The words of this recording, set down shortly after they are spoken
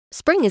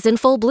Spring is in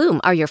full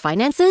bloom. Are your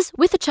finances?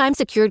 With the Chime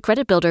Secured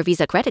Credit Builder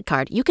Visa Credit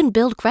Card, you can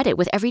build credit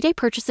with everyday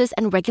purchases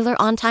and regular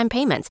on-time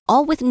payments,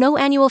 all with no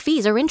annual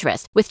fees or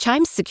interest. With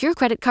Chime's Secure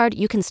Credit Card,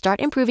 you can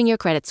start improving your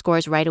credit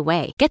scores right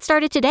away. Get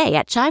started today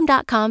at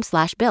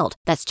chime.com/build.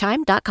 That's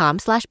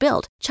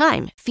chime.com/build.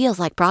 Chime feels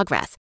like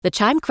progress. The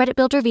Chime Credit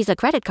Builder Visa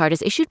Credit Card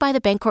is issued by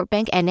the Bancorp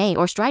Bank N.A.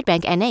 or Stride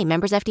Bank N.A.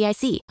 members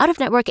FDIC.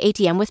 Out-of-network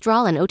ATM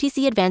withdrawal and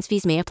OTC advance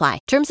fees may apply.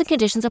 Terms and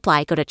conditions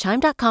apply. Go to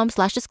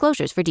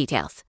chime.com/disclosures for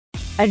details.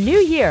 A new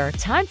year,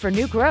 time for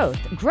new growth.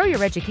 Grow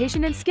your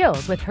education and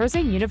skills with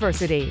Herzing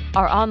University.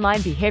 Our online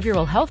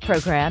behavioral health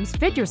programs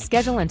fit your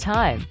schedule and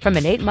time. From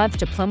an 8-month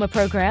diploma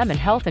program in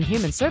health and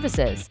human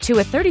services to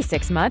a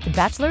 36-month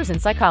bachelor's in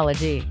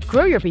psychology.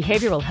 Grow your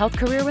behavioral health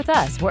career with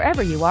us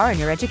wherever you are in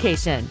your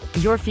education.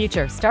 Your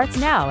future starts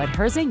now at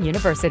Herzing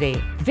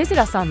University. Visit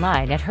us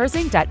online at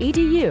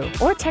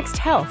herzing.edu or text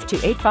health to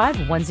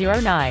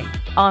 85109.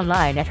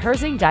 Online at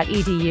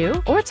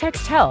herzing.edu or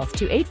text health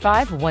to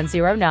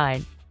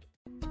 85109.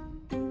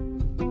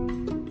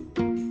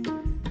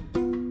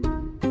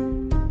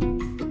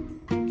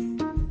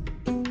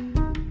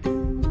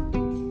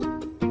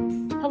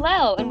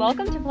 Hello, and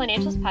welcome to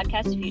Financials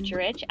Podcast Future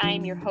Rich. I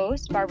am your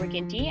host, Barbara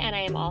Ginty, and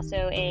I am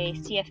also a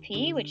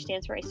CFP, which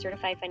stands for a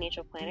Certified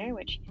Financial Planner,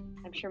 which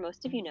I'm sure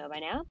most of you know by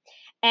now.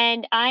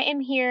 And I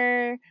am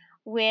here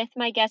with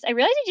my guest. I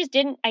realized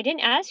I didn't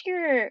ask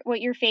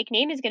what your fake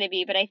name is going to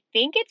be, but I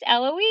think it's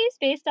Eloise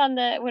based on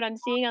what I'm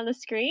seeing on the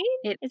screen.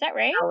 Is that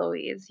right?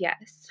 Eloise,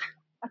 yes.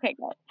 Okay,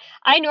 good.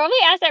 I normally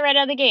ask that right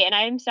out of the gate, and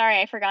I'm sorry,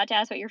 I forgot to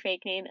ask what your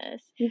fake name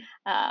is.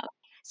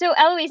 So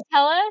Eloise,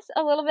 tell us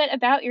a little bit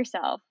about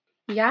yourself.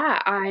 Yeah,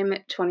 I'm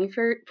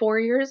 24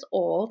 years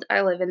old.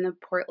 I live in the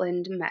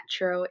Portland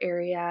metro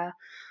area.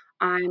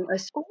 I'm a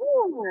school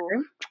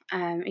worker.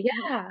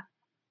 Yeah.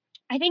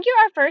 I think you're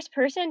our first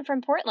person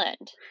from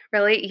Portland.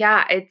 Really?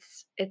 Yeah,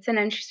 it's an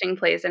interesting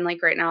place, and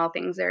like right now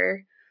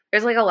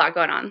there's like a lot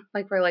going on.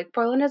 Like we're like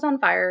Portland is on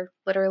fire,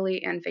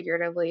 literally and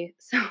figuratively.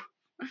 So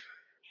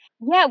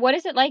Yeah, what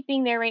is it like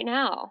being there right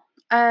now?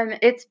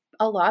 it's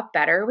a lot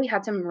better. We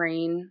had some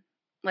rain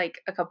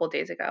like a couple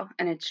days ago,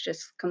 and it's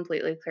just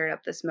completely cleared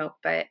up the smoke,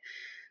 but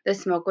the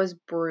smoke was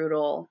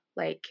brutal.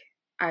 Like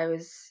I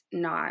was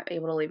not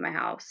able to leave my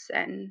house,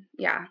 and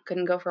yeah,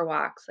 couldn't go for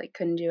walks, like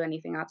couldn't do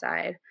anything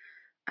outside.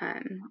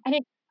 And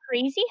it's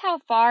crazy how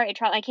far it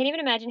traveled. I can't even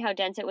imagine how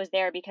dense it was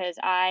there because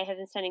I have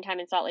been spending time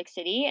in Salt Lake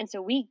City, and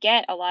so we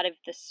get a lot of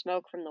the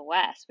smoke from the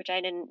west, which I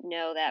didn't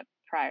know that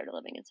prior to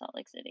living in Salt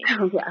Lake City.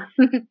 Oh yeah.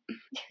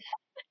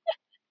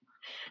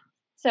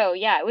 So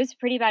yeah, it was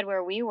pretty bad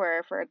where we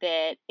were for a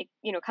bit. It,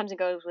 comes and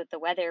goes with the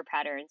weather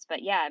patterns,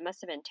 but yeah, it must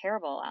have been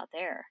terrible out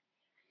there.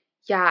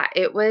 Yeah,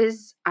 it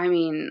was, I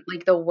mean,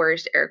 like the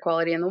worst air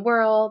quality in the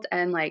world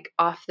and like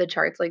off the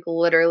charts, like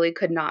literally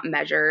could not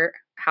measure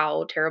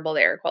how terrible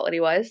the air quality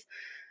was.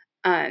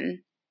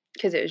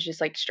 Because it was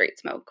just like straight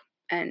smoke.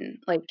 And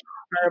like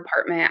our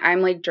apartment, I'm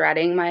like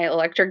dreading my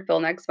electric bill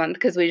next month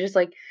because we just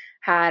like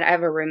I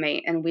have a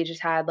roommate and we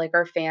just had like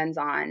our fans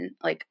on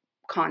like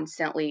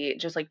constantly,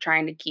 just like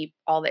trying to keep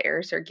all the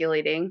air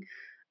circulating.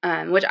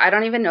 Which I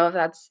don't even know if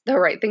that's the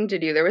right thing to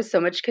do. There was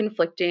so much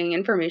conflicting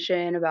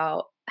information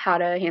about how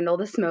to handle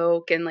the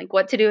smoke and like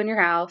what to do in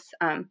your house.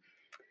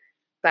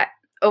 But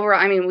overall,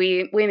 I mean,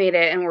 we made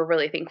it, and we're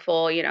really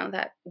thankful,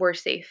 that we're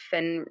safe,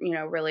 and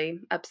really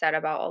upset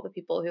about all the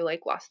people who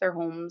like lost their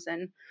homes.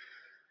 And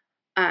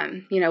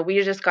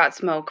we just got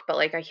smoke, but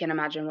like I can't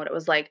imagine what it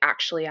was like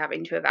actually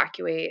having to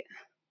evacuate.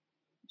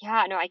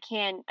 Yeah, no, I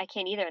can't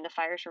either. And the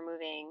fires were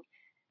moving.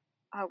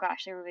 Oh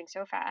gosh, they're moving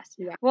so fast.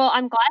 Yeah. Well,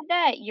 I'm glad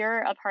that your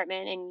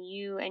apartment and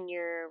you and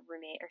your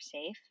roommate are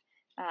safe,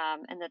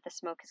 and that the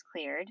smoke is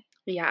cleared.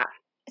 Yeah.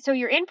 So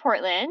you're in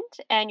Portland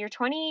and you're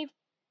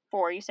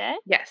 24, you said?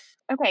 Yes.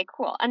 Okay,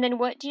 cool. And then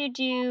what do you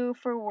do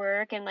for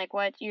work and like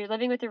what you're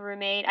living with a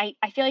roommate? I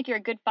feel like you're a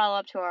good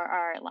follow-up to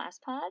our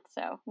last pod,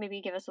 so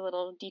maybe give us a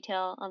little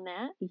detail on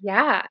that.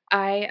 Yeah.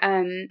 I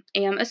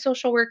am a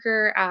social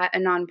worker at a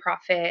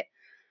nonprofit.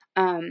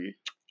 Um,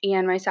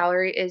 and my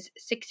salary is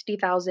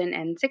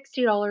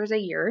 $60,060 a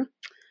year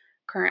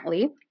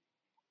currently.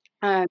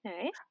 Nice.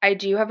 I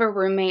do have a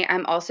roommate.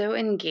 I'm also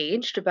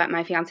engaged, but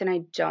my fiance and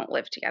I don't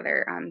live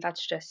together.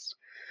 That's just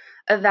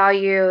a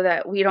value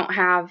that we don't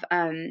have.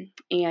 And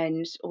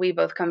we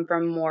both come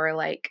from more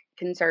like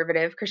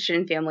conservative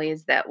Christian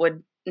families that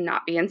would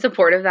not be in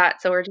support of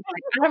that. So we're just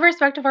like, out of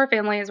respect of our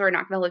families, we're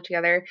not going to live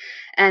together.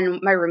 And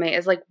my roommate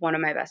is like one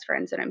of my best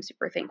friends, and I'm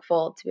super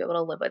thankful to be able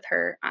to live with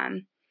her.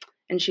 And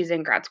she's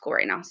in grad school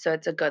right now, so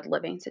it's a good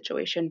living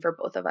situation for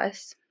both of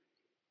us.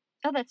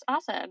 Oh, that's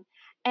awesome.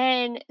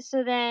 And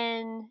so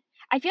then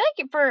I feel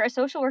like for a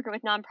social worker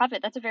with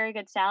nonprofit, that's a very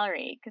good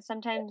salary because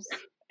sometimes,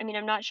 I mean,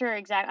 I'm not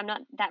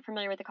that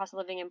familiar with the cost of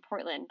living in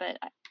Portland, but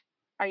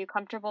are you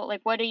comfortable?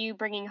 Like, what are you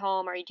bringing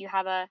home? Or do you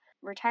have a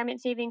retirement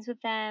savings with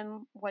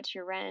them? What's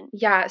your rent?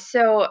 Yeah,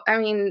 so I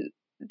mean,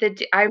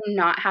 I'm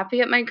not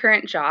happy at my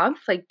current job,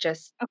 like,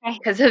 just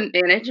Okay. because of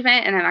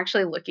management, and I'm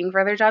actually looking for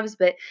other jobs,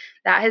 but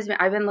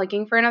I've been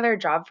looking for another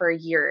job for a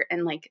year,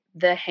 and, like,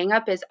 the hang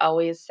up is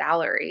always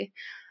salary,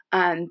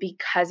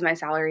 because my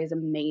salary is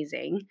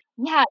amazing.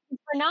 Yeah,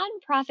 for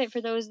nonprofit,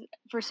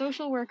 for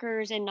social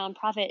workers and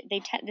nonprofit,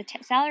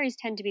 salaries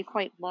tend to be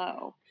quite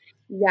low.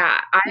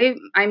 Yeah,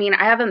 I mean,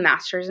 I have a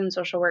master's in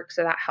social work,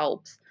 so that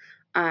helps,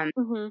 um,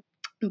 Mhm.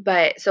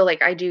 but so,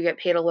 like, I do get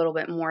paid a little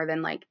bit more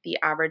than, like, the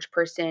average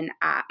person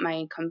at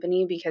my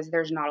company because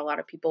there's not a lot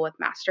of people with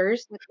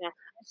masters. With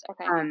masters,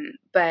 okay.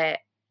 But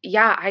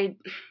yeah,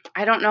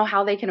 I don't know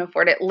how they can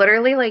afford it.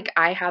 Literally, like,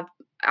 I have,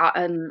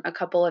 a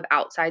couple of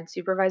outside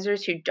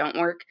supervisors who don't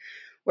work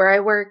where I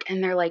work,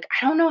 and they're like,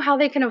 "I don't know how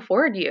they can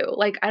afford you.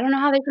 Like, I don't know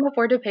how they can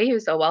afford to pay you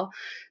so well."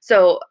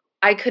 So,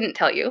 I couldn't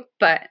tell you,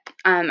 but,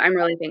 I'm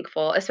really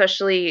thankful,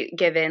 especially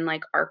given,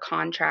 like, our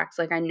contracts.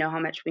 Like, I know how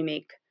much we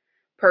make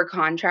per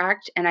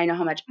contract, and I know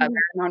how much other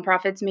Mhm.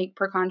 nonprofits make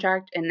per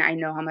contract, and I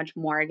know how much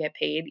more I get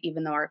paid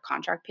even though our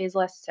contract pays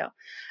less, so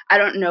I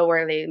don't know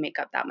where they make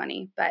up that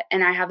money, but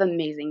and I have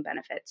amazing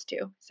benefits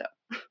too, so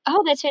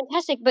Oh, that's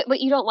fantastic, but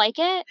you don't like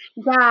it?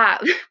 yeah,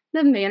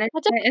 the management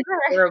That's a is bummer.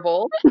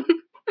 terrible.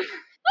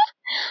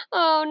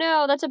 Oh,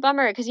 no, that's a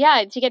bummer. Because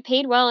yeah, to get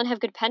paid well and have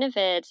good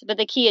benefits, but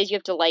the key is you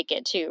have to like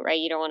it too, right?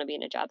 You don't wanna be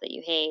in a job that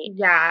you hate.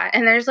 Yeah,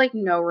 and there's, like,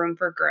 no room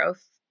for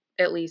growth,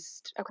 at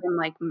least Okay. from,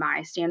 like,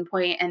 my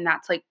standpoint, and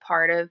that's, like,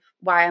 part of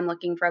why I'm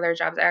looking for other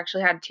jobs. I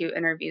actually had 2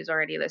 interviews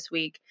already this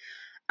week.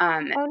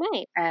 Um, Oh,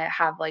 nice. I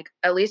have, like,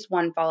 at least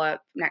 1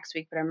 follow-up next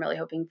week, but I'm really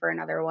hoping for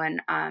another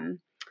one,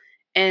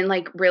 and,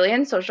 like, really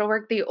in social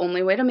work, the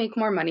only way to make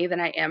more money than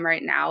I am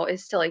right now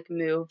is to, like,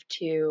 move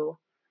to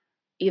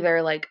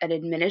either, like, an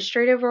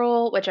administrative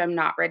role, which I'm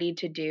not ready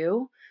to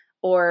do,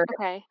 or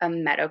Okay. a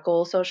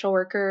medical social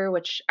worker,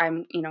 which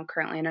I'm,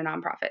 currently in a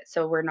nonprofit,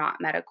 so we're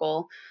not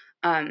medical.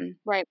 Um,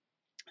 Right.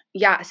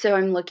 yeah, so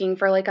I'm looking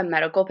for, like, a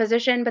medical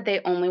position, but they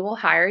only will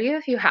hire you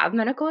if you have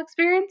medical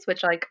experience,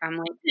 which, like, I'm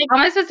like, Like, "How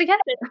am I supposed to get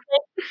the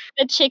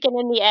the chicken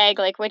and the egg,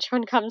 like, which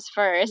one comes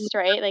it?" first,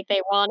 right? Like,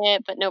 they want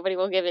it, but nobody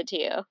will give it to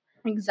you.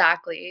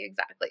 Exactly,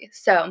 exactly.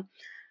 So,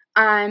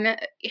 I'm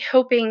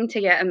hoping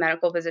to get a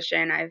medical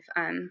position. I've,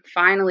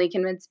 finally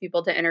convinced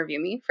people to interview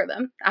me for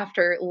them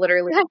after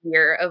literally a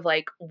year of,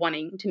 like,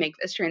 wanting to make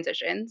this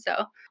transition,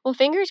 so Well,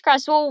 fingers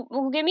crossed. Well,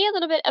 give me a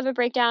little bit of a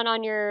breakdown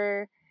on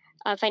your,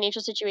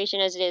 financial situation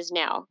as it is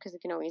now, because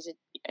it can always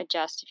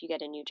adjust if you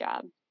get a new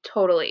job.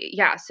 totally.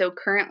 Yeah, so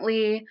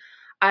currently,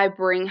 I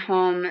bring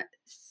home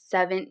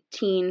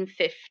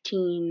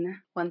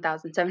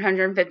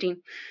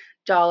 1,715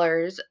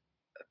 dollars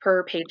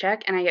per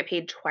paycheck, and I get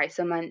paid twice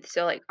a month,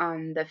 so, like,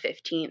 on the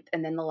 15th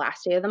and then the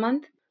last day of the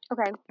month.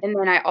 Okay. And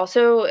then I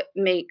also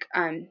make,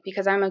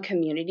 because I'm a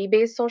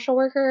community-based social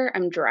worker,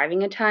 I'm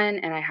driving a ton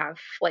and I have,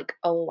 like,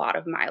 a lot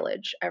of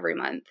mileage every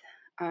month.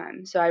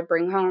 So I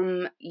bring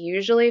home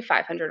usually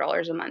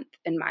 $500 a month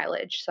in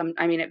mileage.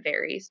 I mean, it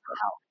varies. But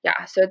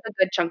yeah, so it's a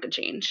good chunk of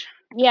change.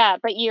 Yeah,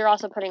 but you're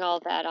also putting all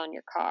of that on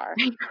your car,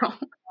 I know.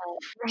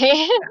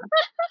 right?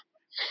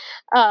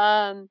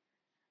 Um,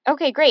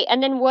 okay, great.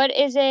 And then what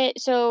is it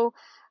so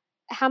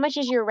how much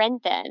is your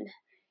rent then?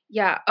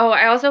 Yeah. Oh,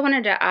 I also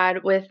wanted to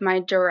add with my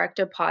direct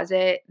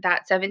deposit,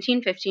 that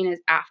 1715 is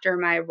after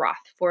my Roth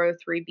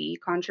 403(b)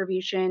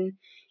 contribution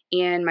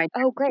and my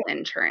Oh, great. dental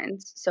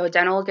insurance. So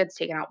dental gets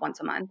taken out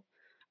once a month.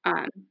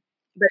 Um,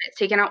 but it's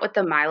taken out with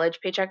the mileage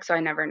paycheck, so I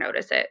never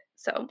notice it.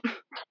 So,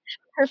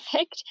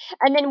 Perfect.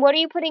 And then what are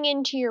you putting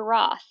into your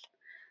Roth?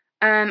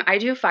 I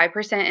do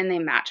 5% and they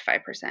match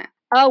 5%.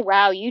 Oh,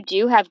 wow, you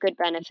do have good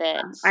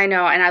benefits. I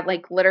know, and I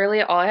like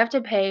literally all I have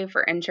to pay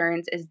for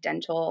insurance is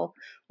dental.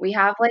 We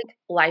have like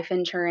life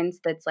insurance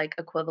that's like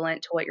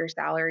equivalent to what your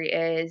salary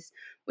is.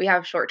 We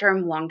have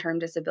short-term, long-term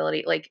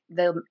disability. Like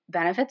the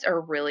benefits are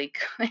really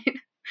good.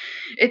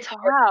 It's hard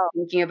Wow.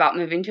 thinking about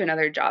moving to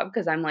another job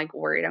because I'm like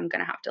worried I'm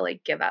gonna have to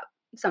like give up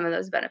some of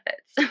those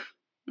benefits.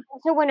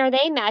 So when are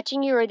they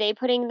matching you? Are they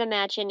putting the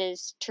match in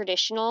as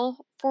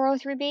traditional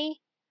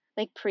 403(b),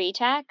 like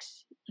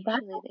pre-tax?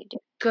 That's Usually they do.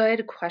 a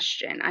good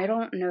question. I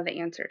don't know the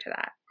answer to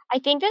that. I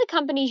think that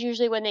companies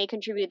usually when they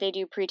contribute, they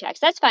do pre-tax.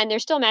 That's fine. They're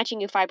still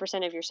matching you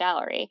 5% of your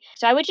salary.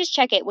 So I would just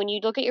check it when you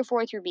look at your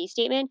 403(b)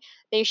 statement.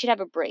 They should have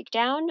a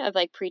breakdown of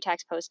like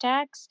pre-tax,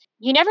 post-tax.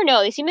 You never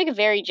know. They seem like a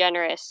very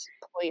generous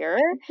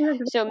employer.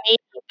 So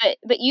maybe,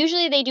 but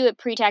usually they do it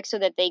pre-tax so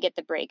that they get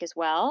the break as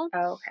well.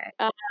 Oh, okay.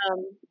 Um,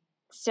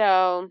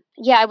 so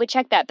yeah, I would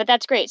check that. But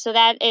that's great. So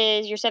that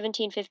is your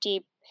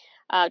 1750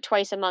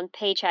 twice a month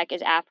paycheck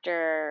is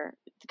after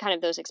kind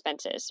of those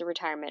expenses, the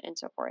retirement and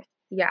so forth.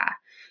 Yeah.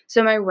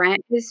 So my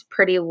rent is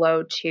pretty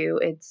low too.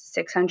 It's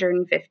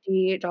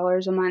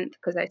 $650 a month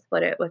because I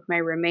split it with my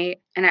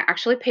roommate, and I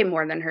actually pay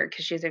more than her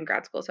because she's in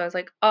grad school. So I was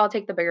like, "Oh, I'll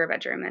take the bigger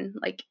bedroom and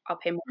like I'll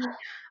pay more."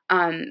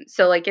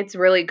 So like it's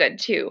really good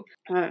too.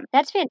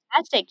 That's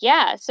fantastic,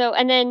 yeah, so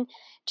and then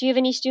do you have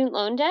any student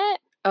loan debt?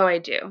 Oh, I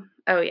do.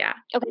 Oh yeah.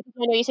 Okay, 'cause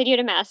I know you said you had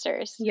a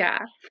master's. Yeah.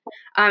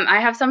 I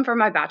have some for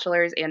my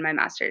bachelor's and my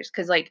master's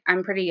because like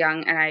I'm pretty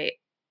young and I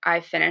I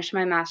finished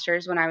my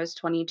master's when I was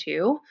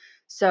 22.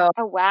 So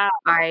Oh, wow.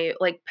 I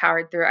like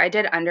powered through. I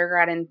did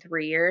undergrad in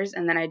 3 years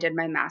and then I did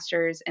my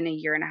master's in a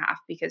year and a half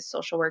because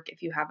social work,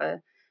 if you have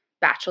a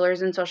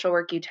bachelor's in social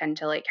work, you tend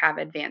to like have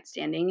advanced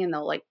standing and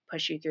they'll like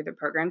push you through the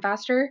program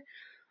faster.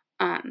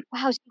 Um,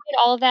 Wow, so you did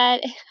all of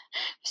that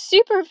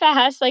super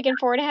fast, like in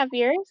 4.5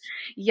 years?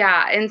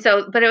 yeah, and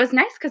so but it was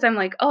nice because I'm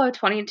like, "Oh,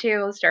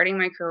 22, starting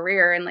my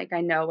career, and, like,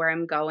 I know where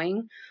I'm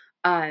going."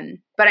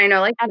 But I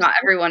know, like, not Absolutely.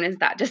 everyone is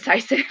that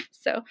decisive,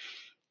 so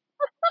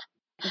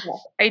yeah,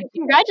 I do.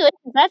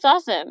 Congratulations, that's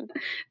awesome.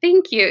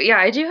 Thank you. Yeah,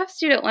 I do have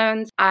student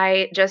loans.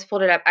 I just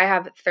pulled it up. I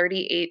have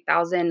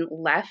 38,000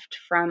 left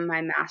from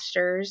my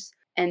master's,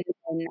 and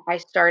then I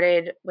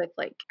started with,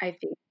 like, I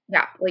think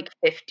yeah, like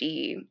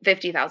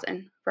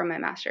 50,000 from my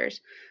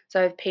master's.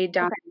 So I've paid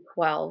down Okay,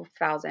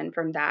 12,000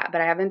 from that, but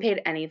I haven't paid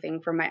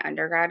anything from my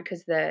undergrad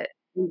because the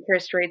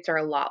interest rates are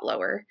a lot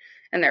lower,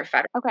 and they're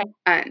federal, okay.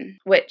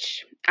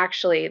 which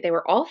actually they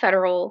were all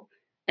federal,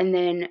 and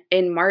then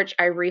in March,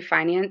 I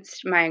refinanced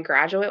my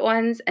graduate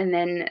ones, and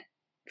then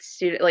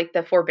student like,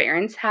 the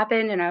forbearance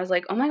happened, and I was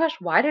like, "Oh my gosh,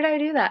 why did I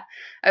do that?"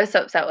 I was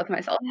so upset with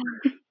myself.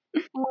 Yeah.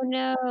 Oh,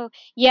 no.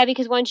 Yeah,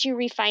 because once you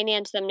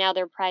refinance them, now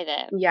they're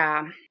private.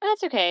 Yeah.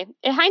 That's okay.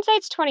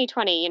 Hindsight's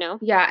 20/20, you know?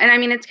 Yeah, and I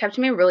mean, it's kept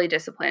me really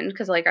disciplined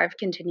because like, I've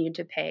continued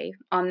to pay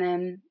on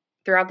them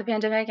throughout the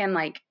pandemic, and,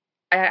 like,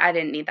 I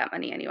didn't need that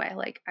money anyway,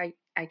 like,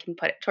 I can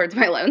put it towards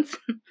my loans.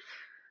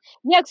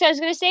 Yeah, because I was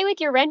gonna say with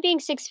your rent being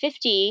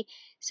 650,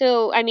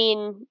 so, I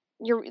mean,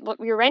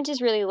 your rent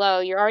is really low,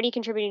 you're already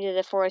contributing to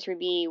the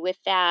 403(b) with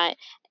that,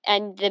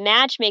 and the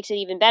match makes it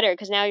even better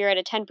because now you're at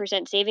a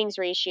 10% savings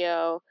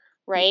ratio,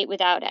 right,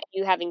 without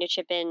you having to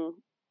chip in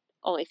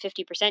only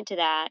 50% to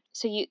that.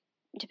 So you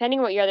depending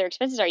on what your other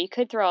expenses are, you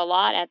could throw a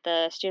lot at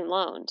the student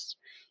loans.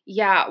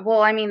 Yeah,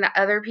 well, I mean, the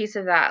other piece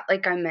of that,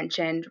 like I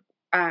mentioned,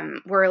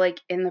 we're, like,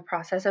 in the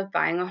process of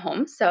buying a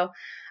home, so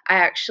I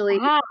actually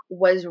Ah,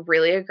 was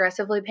really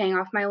aggressively paying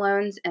off my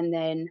loans, and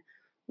then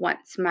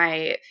once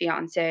my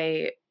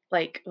fiancé,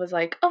 like, was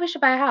like, "Oh, we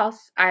should buy a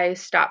house," I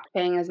stopped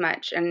paying as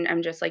much, and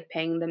I'm just, like,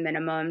 paying the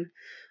minimum.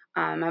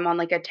 I'm on,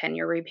 like, a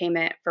 10-year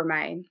repayment for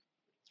my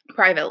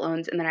private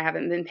loans, and then I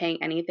haven't been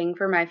paying anything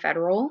for my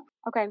federal,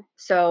 okay.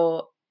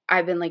 so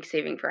I've been, like,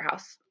 saving for a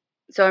house.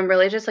 So I'm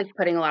really just, like,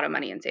 putting a lot of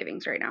money in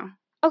savings right now.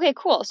 Okay,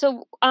 cool.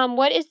 So,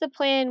 what is the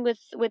plan with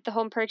the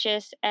home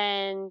purchase,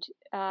 and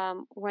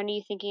when are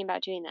you thinking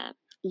about doing that?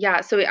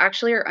 Yeah, so we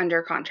actually are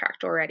under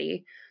contract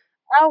already.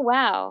 Oh,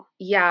 wow.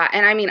 Yeah,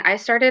 and I mean, I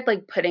started,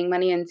 like, putting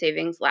money in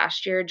savings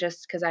last year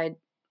just because I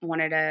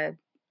wanted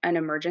an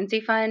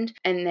emergency fund,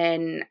 and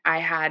then I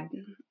had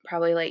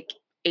probably, like,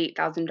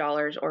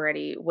 $8,000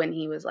 already when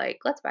he was like,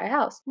 "Let's buy a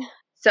house."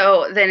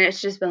 So, then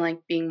it's just been, like,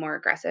 being more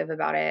aggressive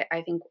about it.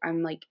 I think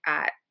I'm, like,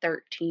 at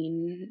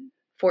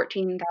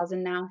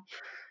 14,000 now,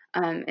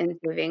 in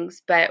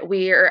savings, but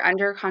we are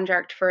under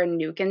contract for a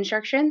new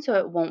construction, so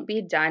it won't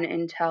be done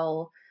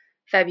until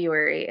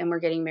February, and we're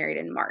getting married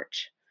in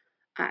March.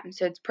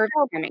 So it's perfect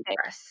Oh, timing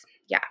perfect. for us.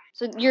 Yeah.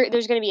 So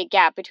there's going to be a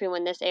gap between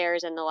when this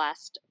airs and the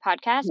last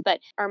podcast, but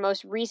our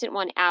most recent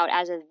one out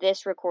as of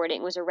this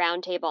recording was a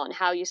roundtable on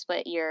how you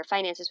split your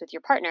finances with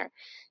your partner.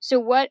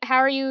 So how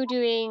are you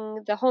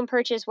doing the home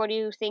purchase? What are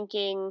you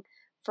thinking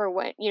for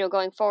what,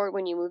 going forward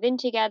when you move in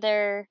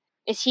together?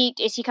 Is he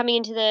coming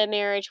into the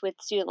marriage with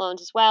student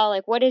loans as well?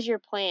 Like, what is your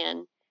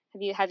plan?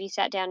 Have you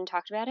sat down and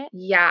talked about it?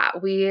 Yeah,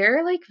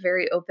 we're, like,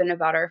 very open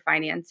about our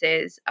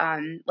finances,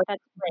 like,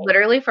 That's great.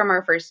 literally from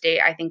our first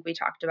date, I think we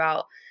talked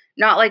about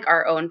not, like,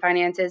 our own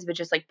finances, but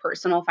just, like,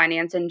 personal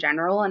finance in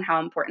general and how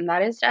important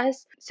that is to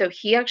us. So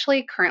he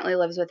actually currently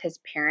lives with his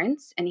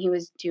parents, and he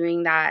was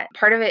doing that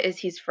part of it is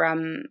he's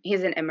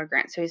an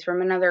immigrant, so he's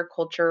from another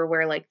culture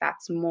where, like,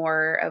 that's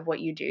more of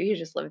what you do, you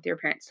just live with your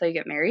parents till you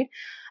get married,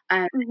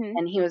 um, Hmm.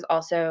 and he was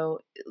also,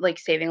 like,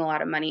 saving a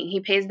lot of money.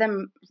 He pays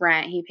them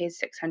rent, he pays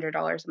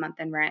 $600 a month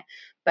in rent,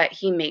 but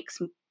he makes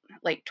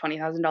like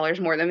 $20,000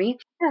 more than me,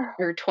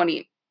 or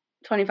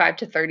 25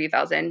 to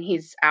 30,000.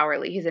 He's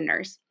hourly. He's a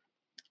nurse.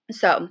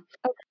 So,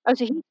 Oh,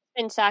 so he's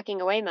been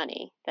socking away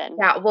money then.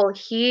 yeah, well,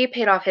 he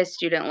paid off his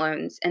student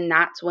loans, and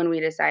that's when we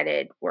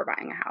decided we're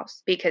buying a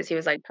house because he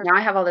was like, "Now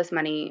I have all this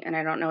money and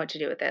I don't know what to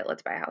do with it.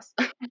 Let's buy a house."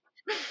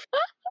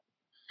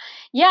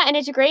 Yeah, and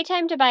it's a great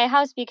time to buy a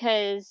house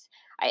because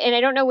I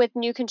don't know with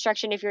new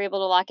construction if you're able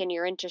to lock in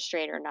your interest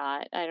rate or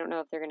not. I don't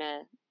know if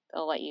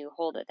they'll let you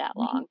hold it that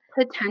We long.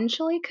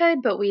 potentially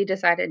could, but we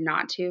decided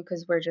not to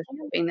because we're just Mhm.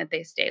 hoping that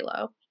they stay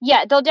low.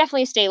 Yeah, they'll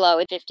definitely stay low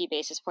at 50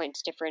 basis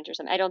points difference or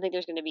something. I don't think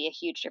there's going to be a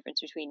huge difference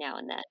between now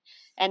and then.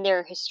 And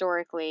they're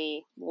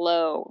historically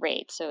low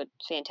rates, so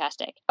it's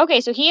fantastic.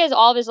 Okay, so he has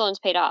all of his loans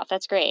paid off.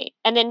 That's great.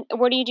 And then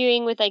what are you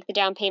doing with like the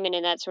down payment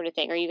and that sort of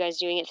thing? Are you guys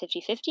doing it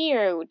 50-50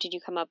 or did you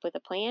come up with a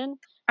plan?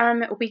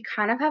 We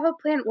kind of have a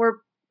plan.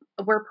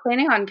 We're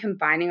planning on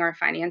combining our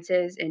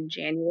finances in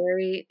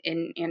January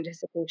in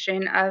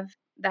anticipation of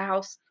the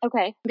house.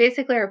 Okay.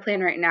 Basically, our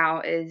plan right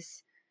now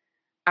is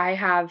I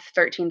have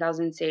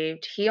 13,000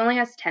 saved. He only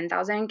has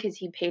 10,000 because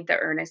he paid the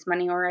earnest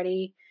money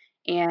already,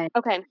 and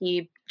Okay.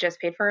 he just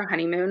paid for a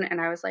honeymoon,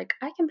 and I was like,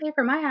 "I can pay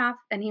for my half."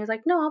 And he was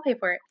like, "No, I'll pay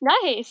for it."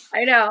 Nice.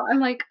 I know. I'm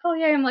like, "Oh,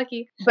 yeah, I'm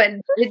lucky." But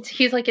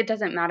he's like, "It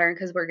doesn't matter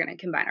because we're gonna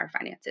combine our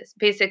finances."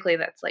 Basically,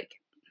 that's like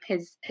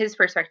his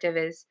perspective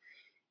is,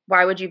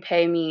 "Why would you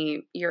pay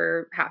me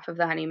your half of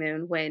the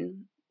honeymoon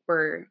when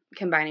we're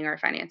combining our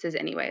finances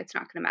anyway? It's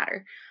not gonna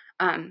matter."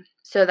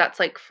 So that's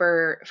like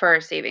for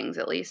our savings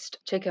at least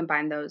to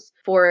combine those.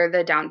 For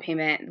the down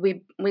payment,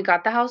 we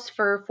got the house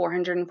for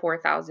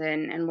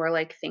 404,000 and we're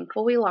like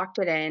thankful we locked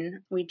it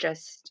in. We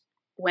just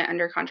went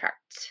under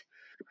contract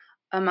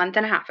a month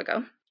and a half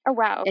ago. Oh,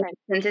 wow. And Okay.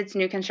 since it's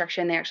new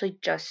construction, they actually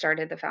just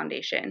started the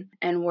foundation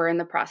and we're in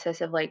the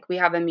process of like we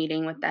have a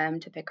meeting with them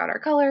to pick out our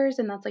colors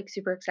and that's like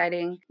super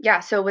exciting.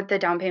 Yeah, so with the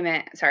down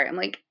payment, sorry, I'm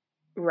like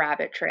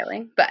rabbit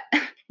trailing, but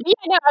Yeah,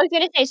 no, I was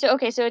gonna say, so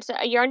okay, so it's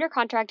you're under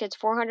contract. It's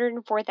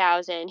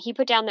 404,000. He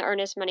put down the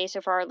earnest money.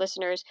 So for our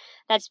listeners,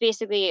 that's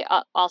basically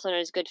also known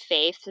as good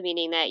faith,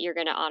 meaning that you're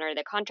going to honor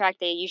the contract.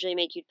 They usually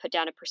make you put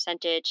down a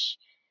percentage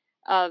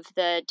of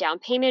the down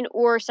payment,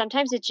 or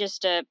sometimes it's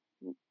just a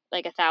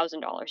like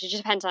 $1,000. It just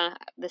depends on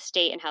the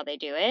state and how they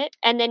do it.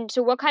 And then,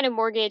 so what kind of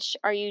mortgage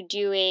are you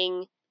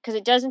doing? Because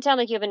it doesn't sound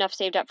like you have enough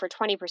saved up for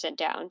 20%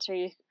 down. So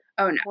you,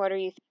 oh no. what are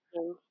you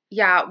thinking?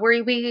 Yeah,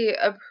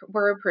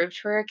 we're approved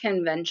for a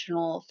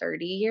conventional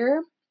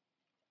 30-year,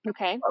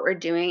 Okay, what we're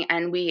doing,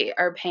 and we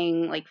are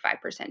paying like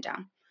 5%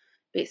 down,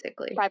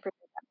 basically. 5%.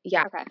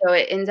 Yeah, Okay. so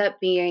it ends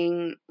up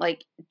being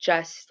like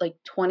just like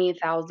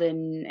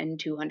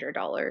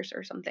 $20,200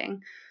 or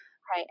something.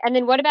 Right. And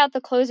then what about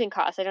the closing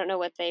costs? I don't know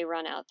what they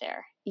run out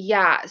there.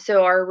 Yeah,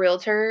 so our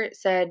realtor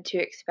said to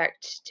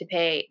expect to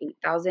pay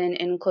 8,000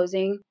 in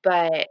closing,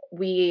 but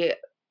we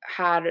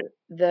had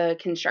the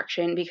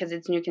construction because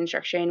it's new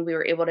construction, we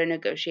were able to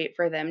negotiate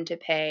for them to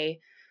pay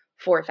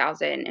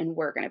 4,000 and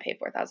we're going to pay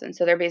 4,000.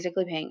 So they're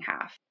basically paying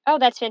half. Oh,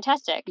 that's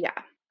fantastic. Yeah.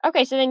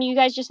 Okay, so then you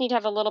guys just need to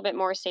have a little bit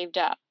more saved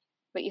up,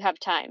 but you have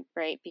time,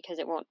 right? Because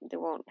it won't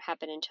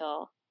happen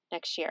until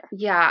next year.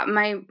 Yeah,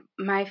 my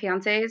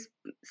fiance is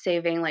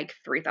saving like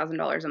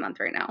 $3,000 a month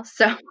right now.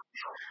 So I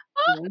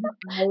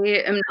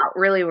am not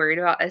really worried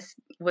about us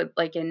with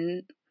like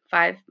in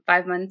 5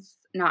 months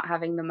not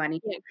having the money.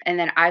 Yeah. And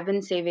then I've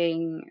been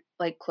saving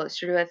like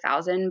closer to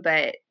 1,000,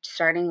 but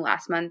starting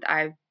last month,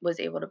 I was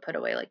able to put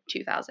away like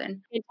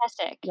 2,000.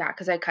 Fantastic. Yeah,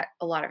 because I cut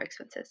a lot of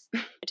expenses.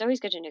 It's always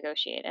good to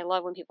negotiate. I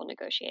love when people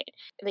negotiate.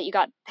 That you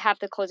got half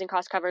the closing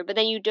costs covered, but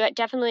then you do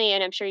definitely,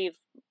 and I'm sure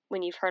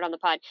when you've heard on the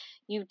pod,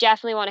 you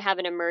definitely want to have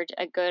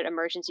a good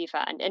emergency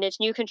fund. And it's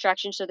new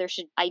construction, so there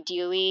should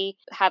ideally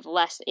have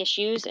less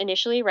issues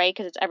initially, right?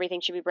 Because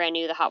everything should be brand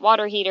new, the hot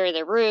water heater,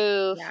 the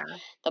roof, Yeah.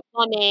 the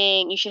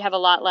plumbing. You should have a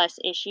lot less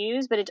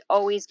issues, but it's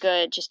always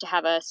good just to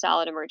have a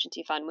solid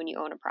emergency fund when you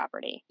own a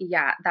property.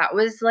 Yeah, that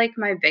was like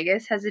my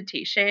biggest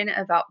hesitation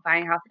about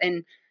buying a house.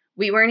 And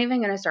we weren't even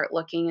going to start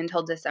looking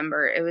until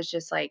December. It was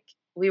just like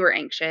we were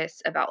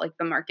anxious about like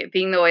the market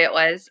being the way it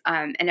was.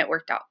 And it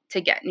worked out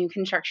to get new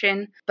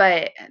construction.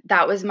 But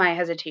that was my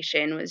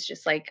hesitation was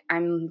just like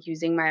I'm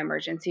using my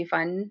emergency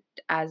fund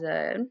as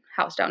a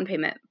house down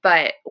payment.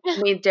 But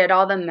when we did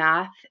all the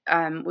math,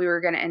 we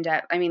were going to end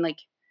up, I mean, like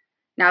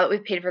now that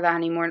we've paid for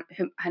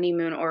the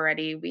honeymoon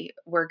already,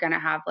 we're going to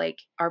have like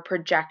our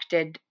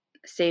projected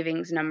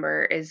savings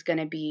number is going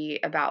to be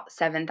about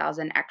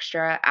 7,000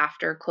 extra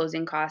after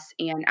closing costs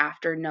and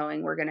after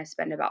knowing we're going to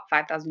spend about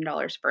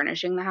 $5,000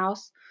 furnishing the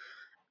house.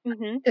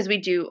 Mm-hmm. Because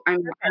I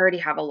already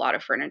have a lot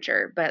of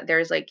furniture, but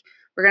there's like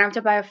we're going to have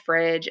to buy a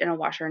fridge and a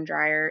washer and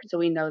dryer, so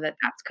we know that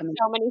that's coming.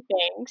 So many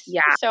things.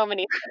 Yeah. So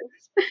many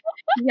things.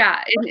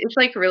 Yeah, it's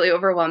like really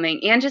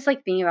overwhelming and just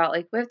like thinking about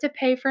like we have to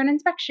pay for an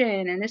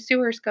inspection and a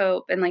sewer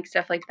scope and like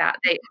stuff like that.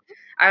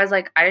 I was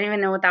like, I didn't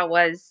even know what that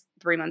was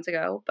 3 months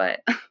ago,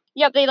 but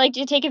Yep, they like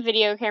to take a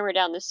video camera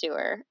down the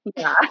sewer.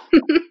 yeah.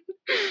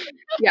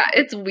 Yeah,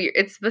 it's weird.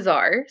 It's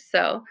bizarre.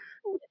 So,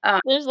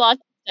 There's lots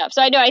of stuff.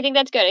 So I think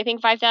that's good. I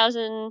think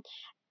 5,000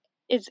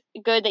 is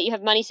good that you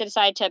have money set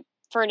aside to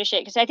furnish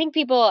it, because I think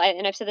people,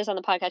 and I've said this on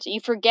the podcast,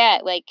 you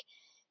forget like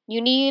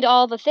you need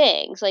all the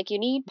things. Like you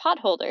need pot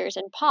holders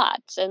and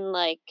pots and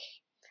like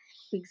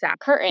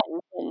exactly.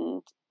 curtains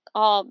and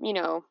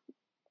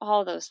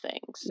all those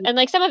things. And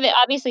like some of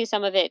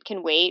it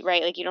can wait,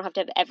 right? Like you don't have to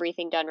have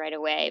everything done right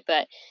away,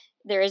 but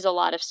there is a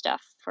lot of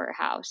stuff for a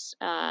house.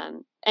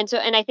 And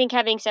I think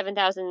having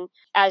 7,000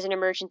 as an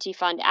emergency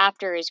fund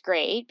after is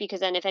great,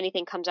 because then if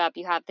anything comes up,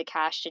 you have the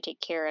cash to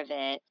take care of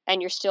it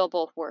and you're still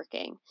both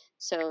working.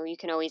 So you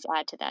can always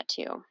add to that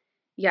too.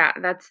 Yeah,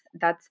 that's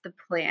the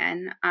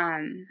plan.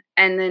 And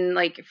then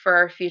like for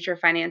our future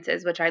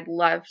finances, which I'd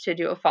love to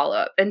do a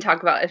follow-up and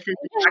talk about if this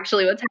is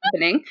actually what's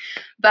happening.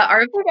 But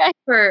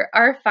for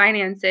our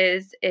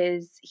finances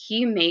is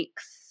he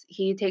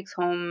takes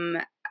home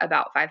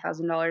about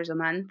 $5,000 a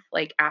month,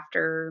 like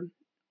after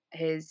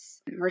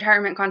his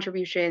retirement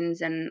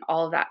contributions and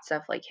all of that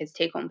stuff, like his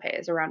take home pay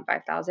is around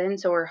 5,000.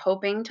 So we're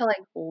hoping to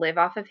like live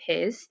off of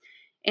his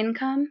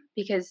income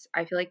because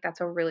I feel like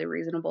that's a really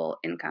reasonable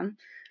income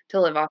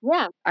to live off.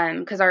 Yeah.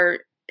 Because our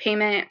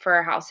payment for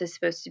our house is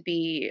supposed to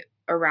be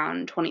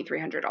around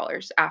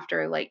 $2,300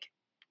 after like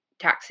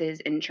taxes,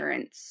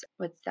 insurance.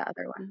 What's the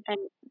other one? And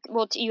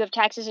well, you have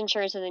taxes,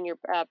 insurance, and then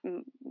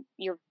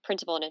your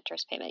principal and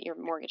interest payment, your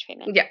mortgage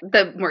payment. Yeah,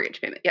 the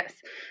mortgage payment, yes.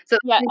 So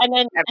Yeah, and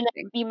then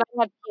everything. you might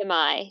have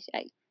PMI,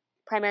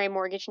 primary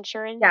mortgage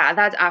insurance. Yeah,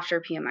 that's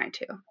after PMI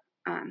too.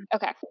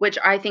 Okay. Which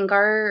I think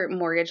our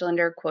mortgage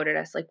lender quoted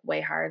us like way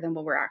higher than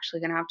what we're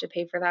actually gonna have to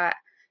pay for that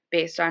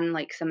based on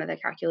like some of the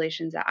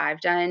calculations that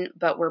I've done.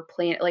 But we're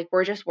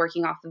just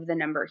working off of the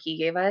number he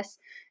gave us,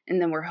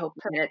 and then we're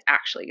hoping that it's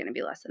actually gonna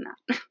be less than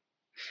that.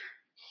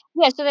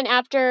 Yeah, so then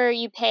after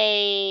you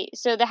pay,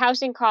 so the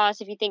housing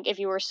cost, if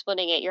you were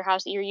splitting it, your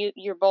house,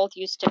 you're both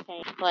used to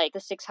paying like the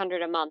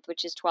 600 a month,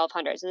 which is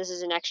 1,200. So this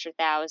is an extra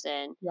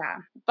 1,000. Yeah.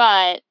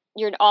 But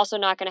you're also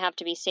not going to have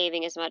to be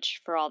saving as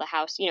much for all the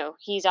house.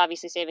 He's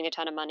obviously saving a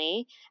ton of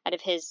money out of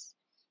his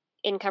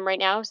income right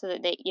now, so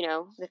that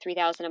the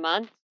 3,000 a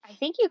month. I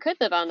think you could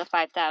live on the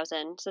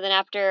 5,000. So then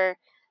after,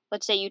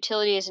 let's say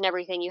utilities and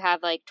everything, you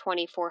have like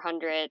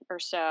 2,400 or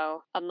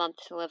so a month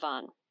to live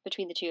on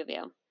between the two of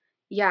you.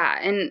 Yeah,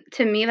 and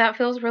to me that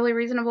feels really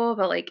reasonable,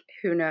 but like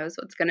who knows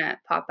what's gonna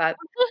pop up.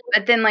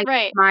 But then like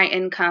Right. my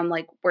income,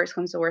 like worst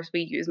comes to worst,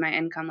 we use my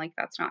income, like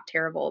that's not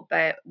terrible.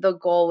 But the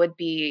goal would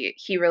be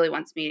he really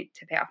wants me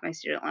to pay off my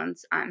student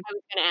loans. I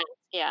was gonna ask.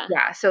 Yeah.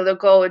 Yeah, so the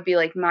goal would be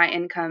like my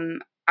income,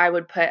 I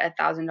would put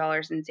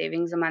 $1,000 in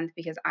savings a month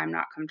because I'm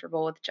not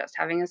comfortable with just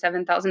having a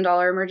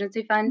 $7,000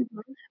 emergency fund.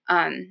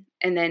 Mhm.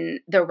 And then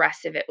the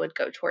rest of it would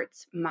go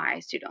towards my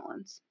student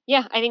loans.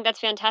 Yeah, I think that's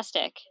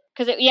fantastic.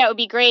 Because it would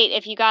be great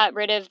if you got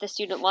rid of the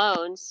student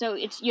loans. So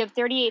you have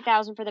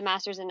 38,000 for the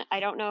masters, and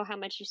I don't know how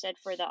much you said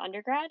for the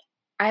undergrad.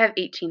 I have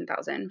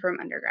 18,000 from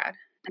undergrad,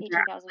 and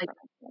they're 18,000 like for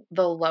undergrad.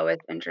 the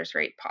lowest interest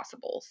rate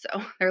possible.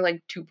 So they're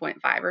like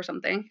 2.5 or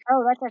something.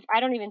 Oh,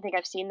 I don't even think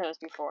I've seen those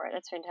before.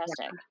 That's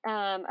fantastic.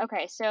 Yeah.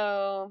 Okay,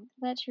 so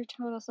that's your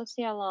total. So let's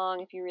see how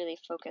long if you really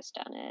focused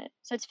on it.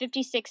 So it's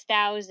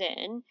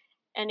 56,000,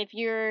 and if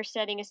you're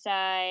setting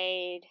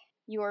aside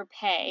your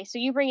pay, so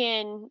you bring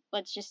in,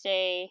 let's just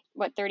say,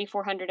 what,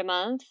 3,400 a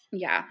month.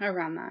 Yeah,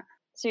 around that.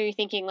 So you're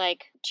thinking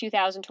like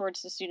 2,000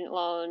 towards the student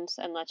loans,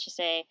 and let's just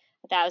say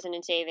 1,000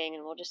 in saving,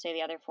 and we'll just say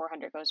the other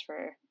 400 goes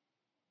for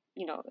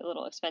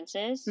little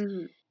expenses.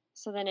 Mhm.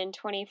 So then in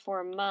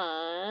 24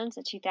 months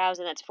at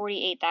 2,000, that's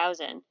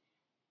 48,000.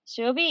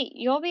 So you'll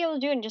be able to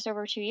do it in just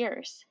over 2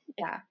 years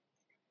Yeah.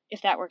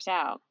 if that works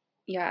out.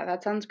 Yeah,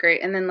 that sounds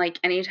great. And then like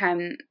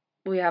anytime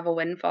we have a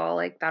windfall,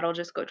 like that'll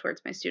just go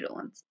towards my student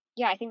loans.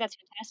 Yeah, I think that's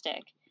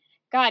fantastic.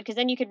 God, because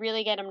then you could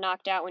really get them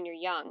knocked out when you're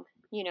young.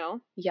 You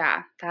know.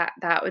 Yeah,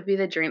 that would be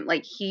the dream.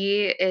 Like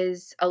he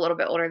is a little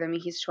bit older than me.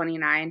 He's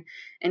 29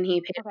 and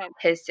he paid Okay. off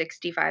his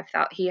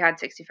 65,000. He had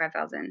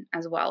 65,000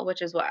 as well,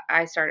 which is what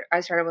I started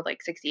with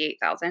like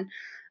 68,000.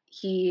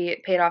 He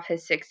paid off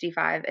his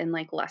 65 in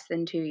like less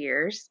than 2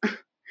 years.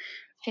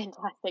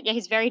 Fantastic. Yeah,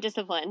 he's very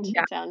disciplined.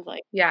 Yeah. It sounds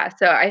like. Yeah,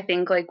 so I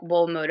think like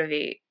we'll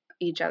motivate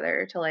each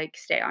other to like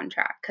stay on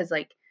track cuz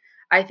like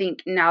I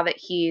think now that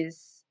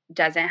he's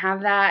doesn't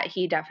have that,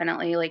 he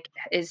definitely like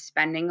is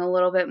spending a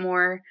little bit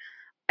more.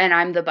 And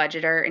I'm the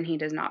budgeter and he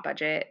does not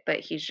budget,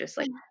 but he's just,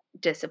 like,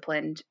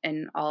 disciplined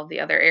in all of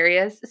the other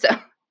areas, so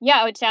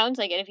Yeah, it sounds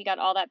like it. If he got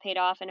all that paid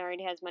off and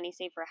already has money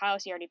saved for a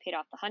house, he already paid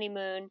off the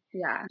honeymoon.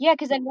 yeah. Yeah,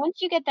 because then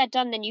once you get that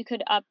done, then you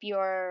could up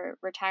your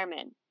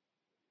retirement,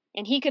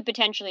 and he could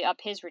potentially up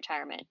his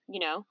retirement.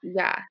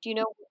 Yeah. Do you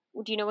know?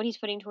 Do you know what he's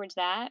putting towards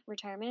that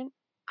retirement?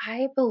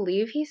 I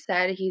believe he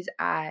said he's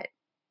at,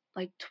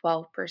 like,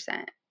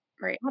 12%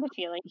 right I had a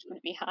feeling he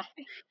would be high.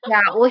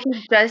 Yeah, well,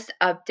 he just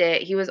upped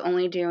it. He was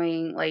only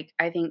doing, like,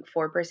 I think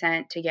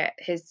 4% to get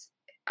his,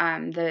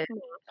 the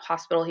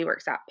hospital he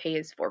works at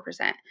pays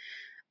 4%,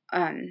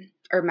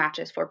 or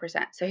matches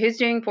 4%. So he was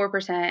doing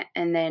 4%,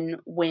 and then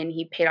when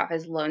he paid off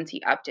his loans,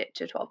 he upped it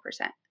to 12%.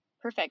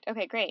 Perfect.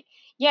 Okay, great.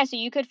 Yeah, so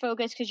you could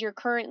focus because you're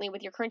currently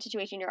with your current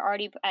situation, you're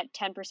already at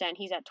 10%.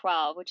 He's at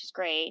 12, which is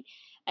great.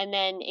 And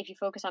then if you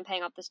focus on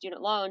paying off the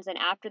student loans, then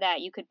after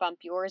that you could bump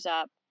yours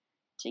up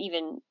to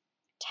even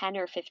 10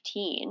 or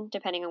 15,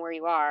 depending on where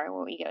you are,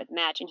 what you get with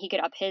match, and he could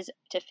up his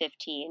to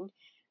 15,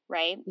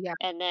 right? Yeah,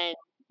 And then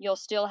you'll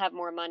still have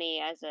more money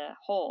as a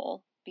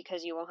whole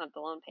because you won't have the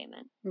loan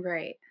payment.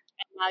 right.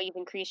 Now you've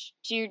increased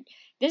to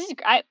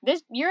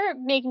you're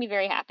making me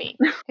very happy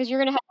because you're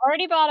gonna have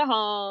already bought a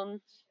home.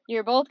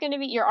 You're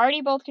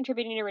already both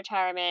contributing to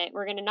retirement.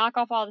 We're gonna knock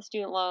off all the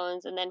student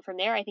loans, and then from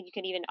there, I think you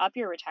can even up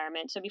your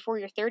retirement. So before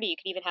you're 30, you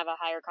could even have a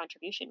higher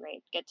contribution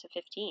rate, get to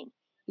 15.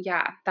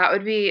 Yeah, that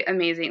would be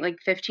amazing. Like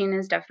 15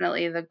 is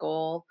definitely the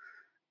goal.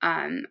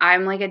 I'm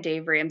like a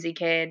Dave Ramsey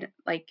kid.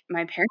 Like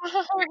my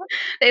parents,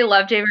 they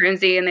love Dave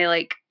Ramsey, and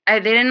they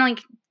didn't like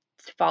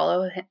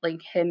follow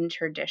like him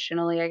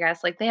traditionally. I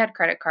guess like they had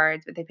credit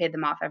cards, but they paid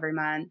them off every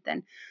month.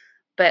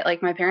 But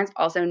like my parents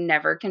also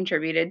never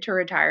contributed to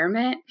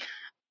retirement.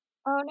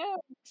 Oh no.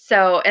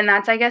 So, and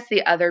that's I guess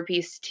the other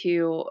piece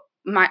too.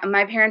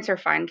 My parents are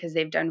fine because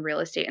they've done real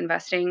estate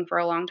investing for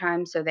a long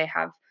time, so they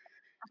have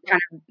kind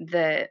of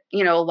a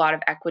lot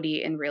of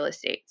equity in real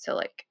estate. So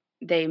like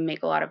they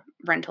make a lot of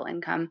rental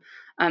income.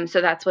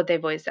 So that's what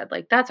they've always said,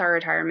 like, that's our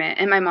retirement.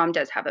 And my mom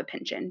does have a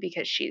pension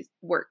because she's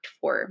worked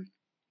for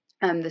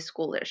the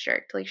school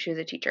district, like she was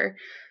a teacher.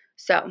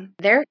 So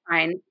they're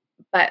fine.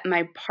 But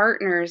my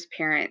partner's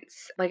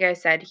parents, like I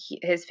said,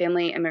 his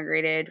family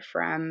immigrated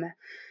from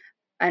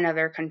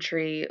another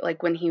country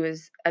like when he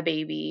was a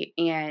baby,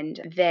 and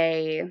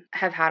they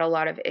have had a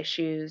lot of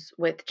issues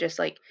with just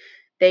like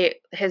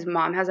his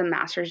mom has a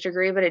master's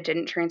degree, but it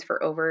didn't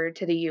transfer over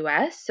to the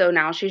US. So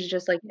now she's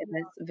just like in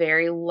this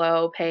very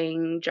low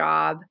paying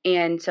job.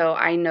 And so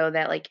I know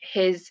that like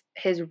his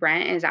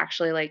rent is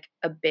actually like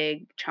a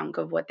big chunk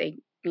of what they,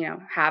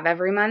 have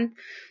every month.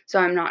 So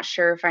I'm not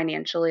sure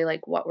financially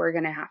like what we're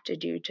going to have to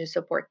do to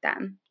support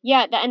them.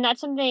 Yeah, and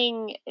that's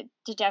something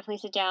to definitely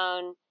sit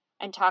down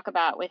and talk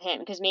about with him,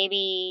 because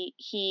maybe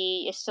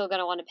he is still going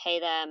to want to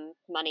pay them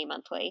money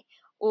monthly,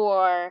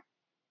 or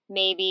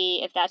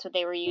maybe if that's what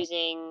they were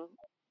using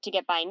to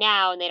get by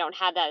now and they don't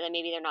have that, then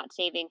maybe they're not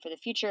saving for the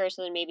future.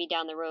 So then maybe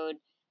down the road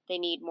they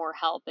need more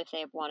help if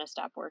they want to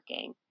stop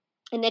working.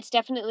 And that's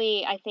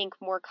definitely, I think,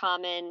 more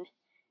common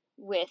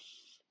with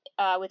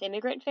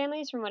immigrant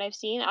families from what I've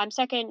seen. I'm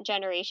second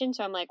generation,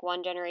 so I'm like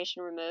one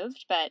generation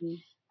removed, but Mm.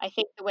 I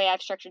think the way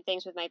I've structured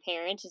things with my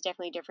parents is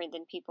definitely different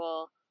than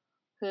people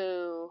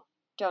who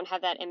don't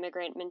have that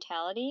immigrant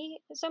mentality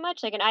so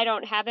much. Like, and I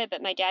don't have it,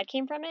 but my dad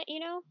came from it.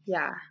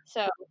 Yeah.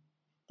 So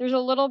there's a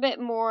little bit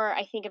more,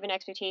 I think, of an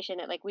expectation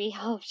that like we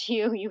helped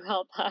you, you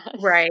help us.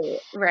 Right,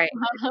 right.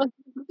 Um,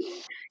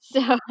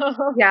 so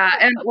Yeah,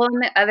 and well,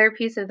 and the other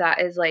piece of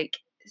that is, like,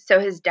 so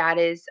his dad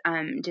is,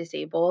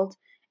 disabled,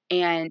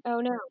 and oh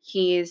no.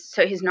 he's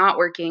not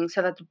working,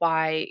 so that's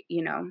why,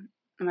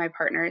 my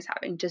partner is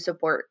having to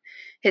support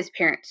his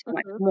parents so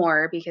much Mhm.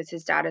 more because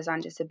his dad is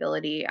on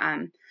disability.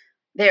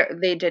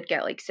 They did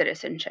get, like,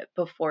 citizenship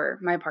before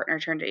my partner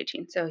turned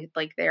 18, so,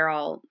 like, they're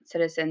all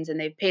citizens, and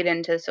they've paid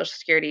into Social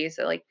Security,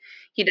 so, like,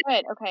 he does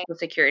Good. Okay. Social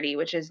Security,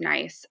 which is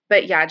nice.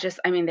 But, yeah, just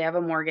I mean, they have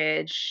a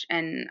mortgage,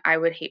 and I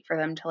would hate for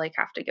them to, like,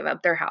 have to give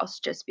up their house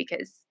just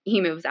because he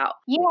moves out.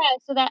 Yeah.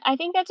 So that I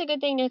think that's a good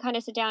thing to kind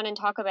of sit down and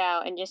talk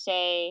about and just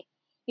say,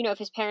 if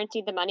his parents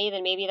need the money,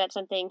 then maybe that's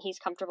something he's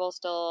comfortable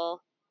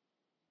still,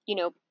 you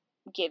know,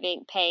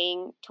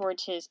 paying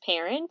towards his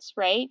parents,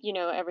 right?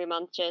 Every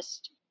month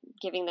just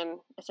giving them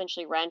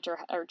essentially rent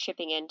or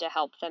chipping in to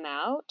help them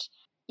out.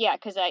 Yeah,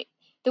 because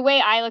the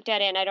way I looked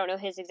at it, and I don't know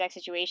his exact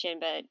situation,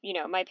 but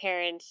my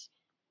parents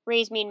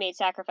raised me and made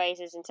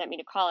sacrifices and sent me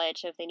to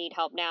college. So if they need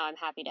help now, I'm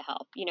happy to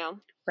help.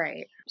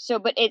 Right. So,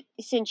 but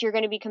since you're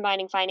going to be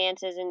combining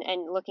finances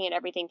and looking at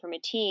everything from a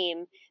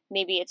team,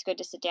 maybe it's good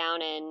to sit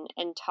down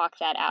and talk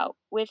that out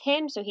with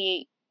him. So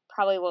he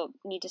probably will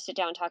need to sit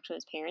down and talk to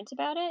his parents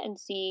about it and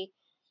see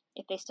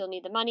if they still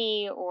need the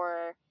money,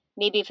 or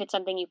maybe if it's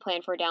something you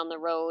plan for down the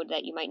road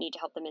that you might need to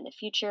help them in the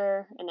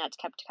future, and that's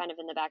kept kind of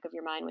in the back of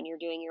your mind when you're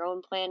doing your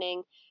own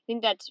planning. I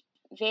think that's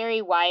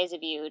very wise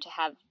of you to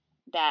have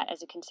that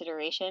as a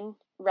consideration,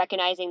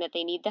 recognizing that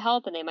they need the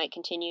help and they might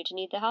continue to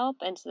need the help,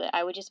 and so that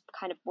I would just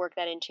kind of work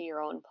that into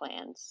your own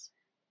plans.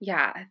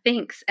 Yeah,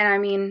 thanks. And I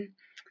mean,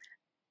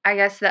 I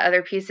guess the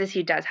other piece is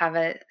he does have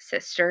a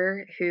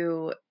sister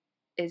who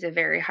is a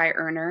very high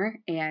earner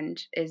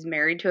and is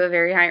married to a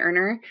very high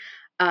earner.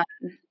 Um,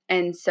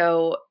 and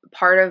so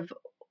part of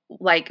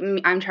like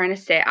I'm trying to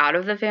stay out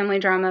of the family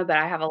drama, but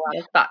I have a lot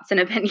of thoughts and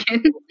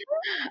opinions.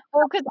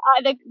 Well, because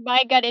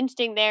my gut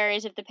instinct there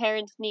is if the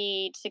parents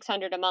need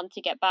 600 a month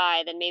to get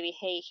by, then maybe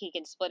he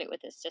can split it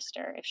with his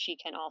sister if she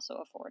can also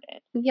afford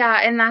it.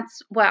 Yeah, and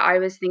that's what I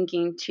was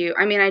thinking too.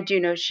 I mean, I do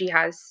know she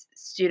has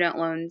student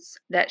loans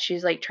that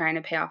she's like trying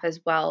to pay off as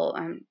well.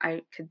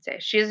 I could say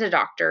she's a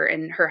doctor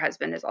and her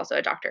husband is also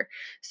a doctor.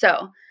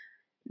 So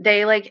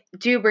they like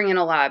do bring in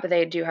a lot, but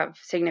they do have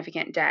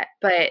significant debt.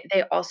 But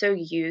they also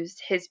use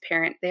his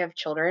parent, they have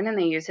children and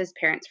they use his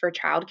parents for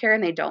childcare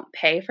and they don't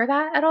pay for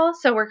that at all.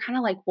 So we're kind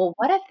of like, well,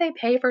 what if they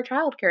pay for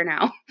childcare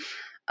now?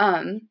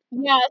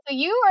 Yeah, so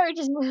you are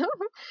just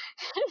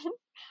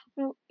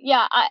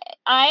yeah,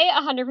 I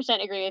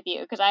 100% agree with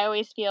you because I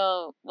always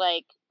feel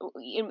like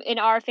in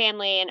our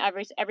family, and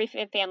every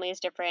family is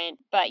different,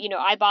 but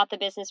I bought the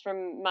business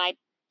from my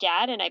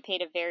dad and I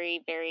paid a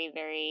very, very,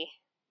 very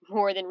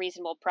more than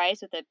reasonable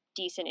price with a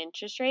decent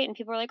interest rate, and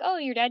people are like, "Oh,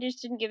 your dad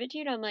just didn't give it to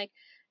you?" And I'm like,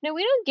 "No,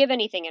 we don't give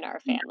anything in our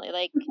family.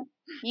 Like,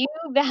 you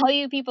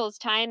value people's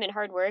time and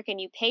hard work and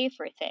you pay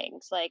for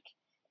things. Like,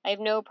 I have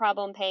no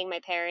problem paying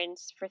my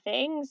parents for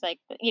things. Like,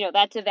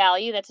 that's a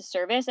value, that's a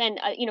service. And,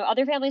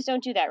 other families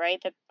don't do that,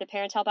 right? The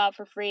parents help out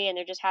for free and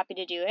they're just happy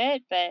to do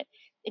it. But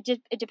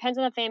it depends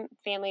on the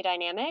family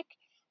dynamic.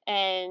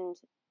 And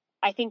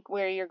I think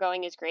where you're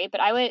going is great.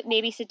 But I would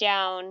maybe sit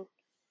down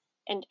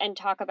and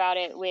talk about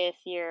it with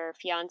your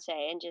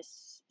fiance and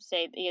just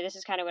say, this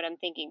is kind of what I'm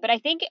thinking. But I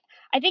think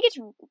it's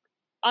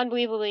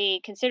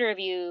unbelievably considerate of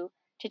you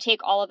to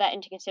take all of that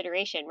into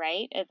consideration,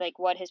 right? Of like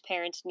what his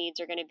parents' needs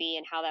are going to be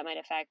and how that might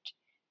affect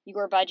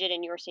your budget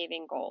and your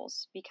saving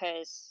goals.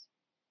 Because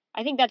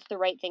I think that's the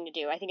right thing to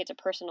do. I think it's a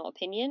personal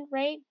opinion,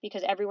 right?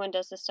 Because everyone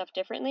does this stuff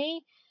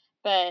differently.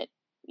 But,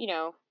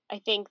 I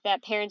think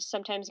that parents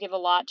sometimes give a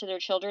lot to their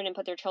children and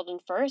put their children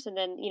first, and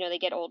then, they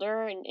get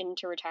older and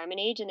into retirement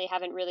age and they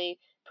haven't really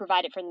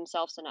provided for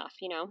themselves enough.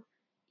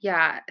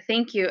 Yeah,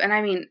 thank you. And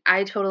I mean,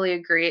 I totally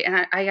agree.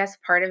 And I guess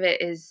part of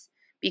it is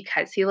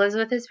because he lives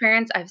with his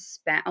parents, I've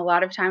spent a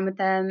lot of time with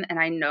them and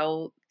I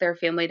know their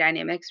family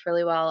dynamics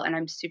really well. And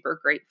I'm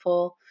super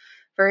grateful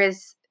for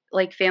his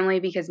family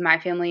because my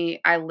family,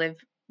 I live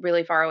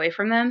really far away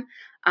from them.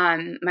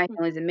 My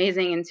family's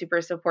amazing and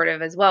super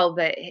supportive as well.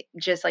 But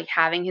just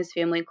having his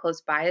family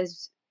close by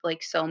is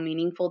so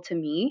meaningful to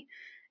me.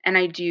 And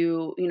I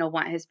do,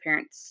 want his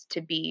parents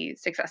to be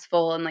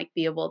successful and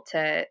be able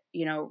to,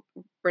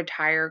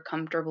 retire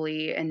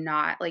comfortably and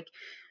not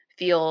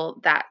feel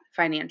that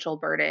financial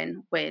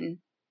burden when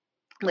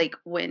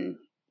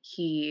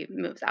he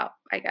moves out,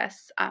 I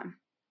guess.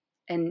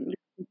 And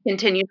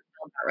continue to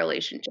build that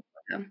relationship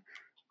with him.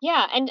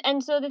 Yeah,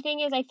 and so the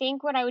thing is, I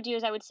think what I would do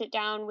is I would sit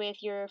down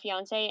with your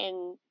fiance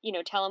and,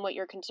 tell him what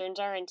your concerns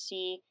are and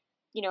see,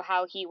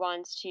 how he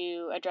wants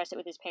to address it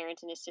with his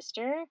parents and his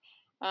sister.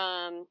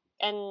 And,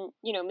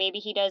 maybe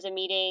he does a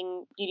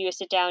meeting, you do a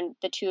sit down,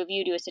 the two of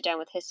you do a sit down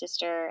with his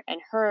sister and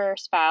her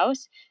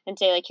spouse and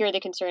say, here are the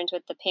concerns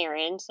with the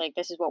parents.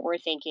 This is what we're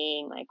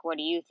thinking. What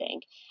do you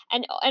think?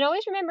 And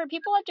always remember,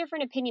 people have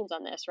different opinions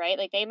on this, right?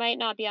 They might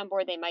not be on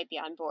board, they might be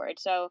on board.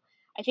 So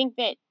I think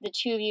that the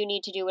two of you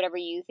need to do whatever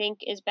you think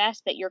is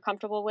best, that you're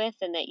comfortable with,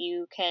 and that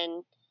you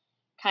can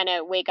kind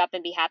of wake up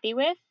and be happy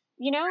with,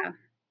 Yeah.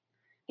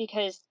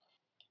 because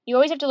you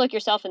always have to look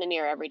yourself in the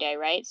mirror every day,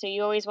 right? So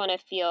you always want to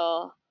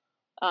feel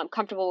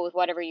comfortable with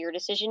whatever your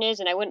decision is,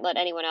 and I wouldn't let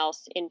anyone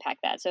else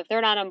impact that. So if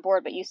they're not on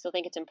board, but you still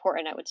think it's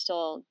important, I would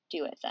still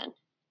do it then.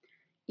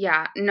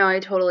 Yeah, no,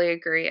 I totally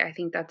agree. I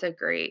think that's a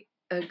great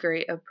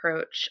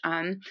approach.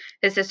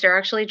 His sister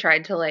actually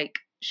tried to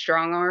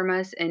strong arm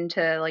us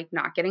into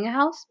not getting a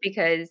house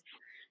because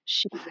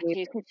she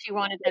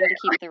wanted them to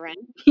keep the rent.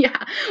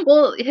 Yeah.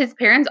 Well, his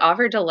parents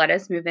offered to let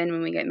us move in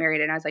when we get married,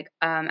 and I was like,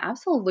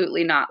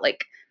 absolutely not.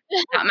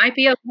 That might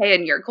be okay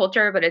in your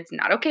culture, but it's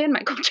not okay in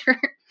my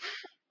culture.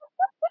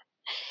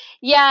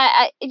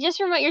 Yeah, just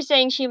from what you're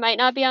saying, she might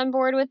not be on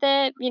board with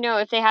it.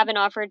 If they haven't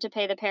offered to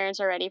pay the parents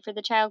already for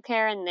the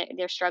childcare and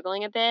they're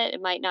struggling a bit,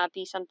 it might not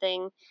be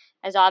something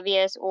as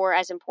obvious or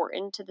as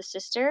important to the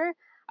sister.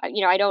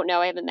 I don't know.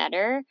 I haven't met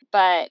her,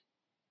 but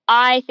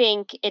I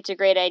think it's a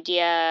great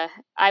idea.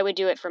 I would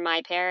do it for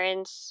my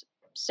parents.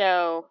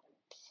 So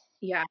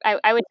Yeah.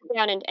 I would sit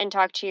down and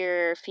talk to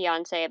your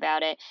fiance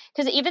about it.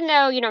 Because even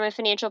though, I'm a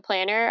financial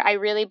planner, I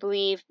really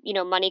believe,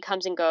 money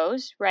comes and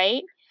goes,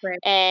 right? Right.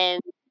 And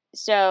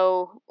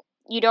so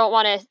you don't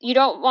want to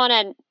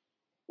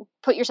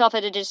put yourself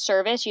at a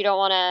disservice. You don't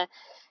want to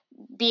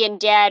be in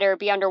debt or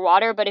be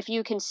underwater, but if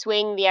you can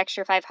swing the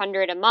extra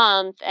 $500 a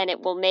month and it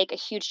will make a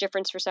huge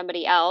difference for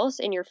somebody else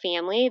in your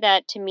family,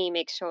 that to me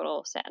makes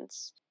total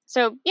sense.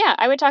 So yeah,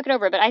 I would talk it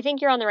over, but I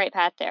think you're on the right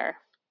path there.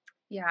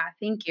 Yeah,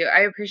 thank you.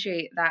 I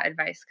appreciate that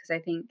advice because I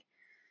think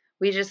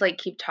we just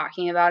keep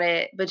talking about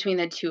it between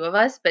the two of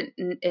us, but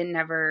it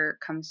never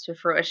comes to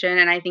fruition.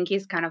 And I think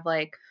he's kind of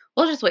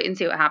we'll just wait and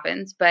see what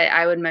happens. But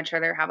I would much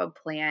rather have a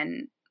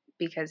plan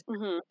because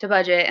to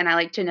budget, and I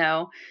like to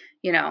know,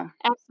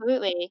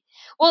 Absolutely.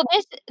 Well,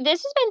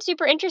 this has been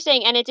super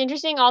interesting, and it's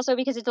interesting also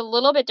because it's a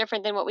little bit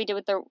different than what we did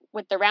with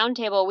the round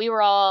table. We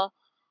were all,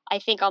 I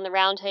think, on the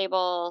round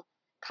table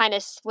kind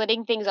of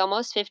splitting things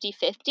almost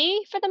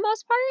 50-50 for the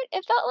most part,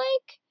 it felt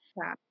like.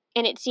 Yeah.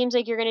 And it seems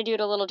like you're going to do it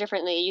a little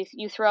differently.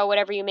 You throw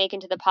whatever you make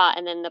into the pot,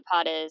 and then the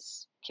pot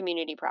is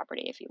community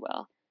property, if you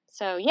will.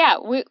 So yeah,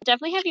 we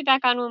definitely have you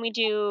back on when we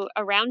do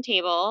a round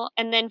table.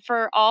 And then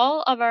for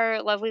all of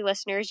our lovely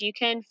listeners, you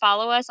can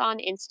follow us on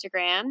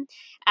Instagram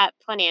at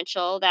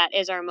Planancial. That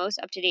is our most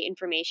up-to-date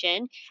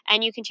information.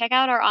 And you can check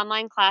out our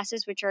online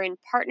classes, which are in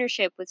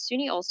partnership with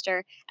SUNY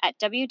Ulster at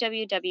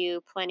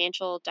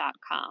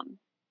www.planancial.com.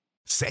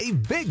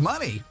 Save big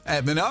money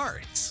at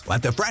Menards.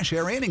 Let the fresh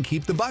air in and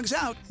keep the bugs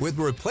out with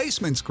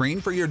replacement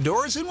screen for your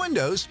doors and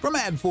windows from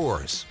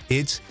AdForce.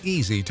 It's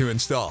easy to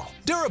install,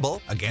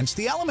 durable against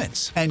the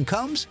elements, and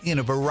comes in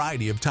a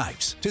variety of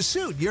types to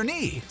suit your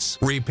needs.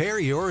 Repair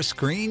your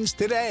screens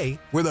today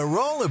with a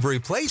roll of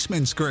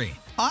replacement screen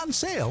on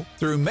sale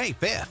through May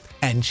 5th.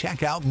 And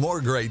check out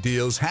more great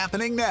deals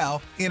happening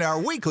now in our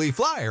weekly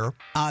flyer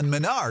on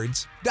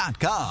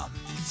Menards.com.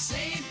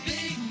 Save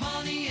big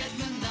money at Menards.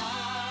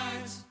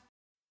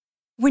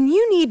 When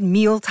you need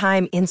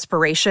mealtime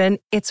inspiration,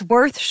 it's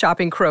worth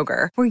shopping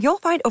Kroger, where you'll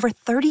find over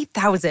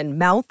 30,000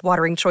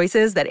 mouth-watering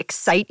choices that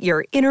excite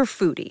your inner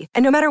foodie.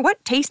 And no matter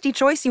what tasty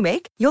choice you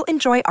make, you'll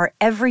enjoy our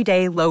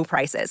everyday low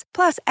prices,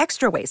 plus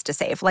extra ways to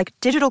save, like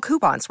digital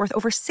coupons worth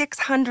over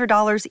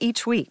 $600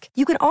 each week.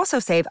 You can also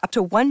save up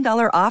to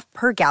 $1 off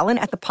per gallon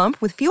at the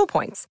pump with fuel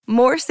points.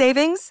 More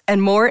savings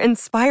and more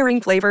inspiring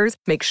flavors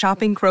make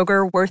shopping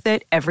Kroger worth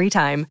it every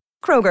time.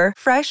 Kroger,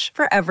 fresh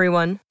for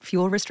everyone.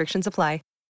 Fuel restrictions apply.